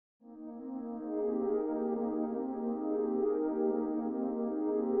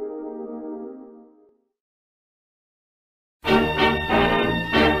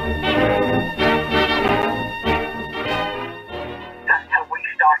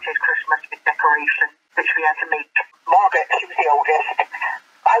Christmas with decoration, which we had to make. Margaret, she was the oldest.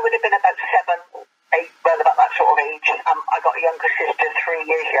 I would have been about 7, 8, well, about that sort of age. I got a younger sister, 3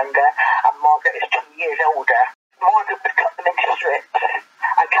 years younger, and Margaret is 2 years older. Margaret would cut them into strips,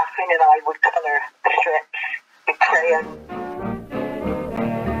 and Kathleen and I would colour the strips with crayon.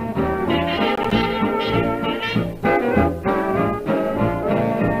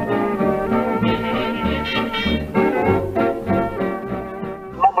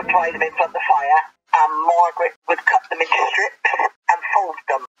 Mum would dry them in front of the fire, and Margaret would cut them into strips and fold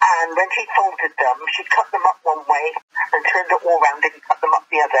them. And when she folded them, she'd cut them up one way and turned it all round and cut them up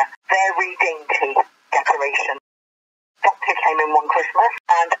the other. Very dainty decoration. Doctor came in one Christmas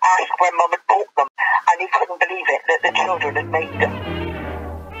and asked where Mum had bought them, and he couldn't believe it that the children had made them.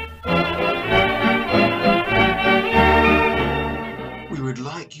 We would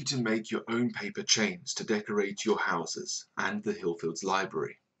like you to make your own paper chains to decorate your houses and the Hillfields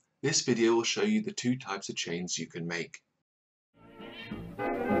Library. This video will show you the 2 types of chains you can make.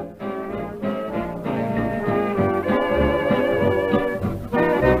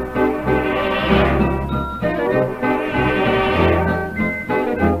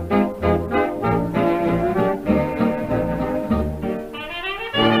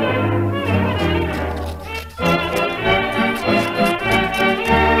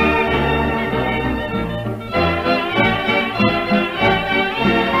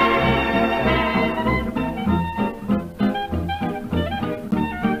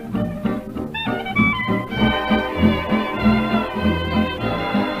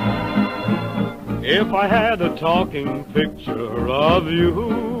 If I had a talking picture of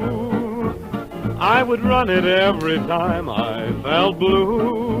you, I would run it every time I felt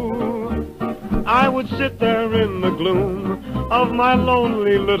blue. I would sit there in the gloom of my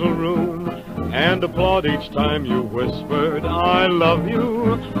lonely little room and applaud each time you whispered, I love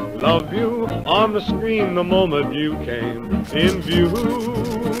you, on the screen the moment you came in view.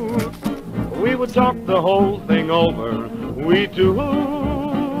 We would talk the whole thing over, we two.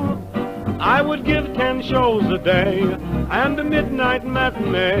 I would give 10 shows a day and a midnight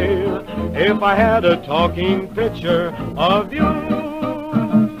matinee if I had a talking picture of you.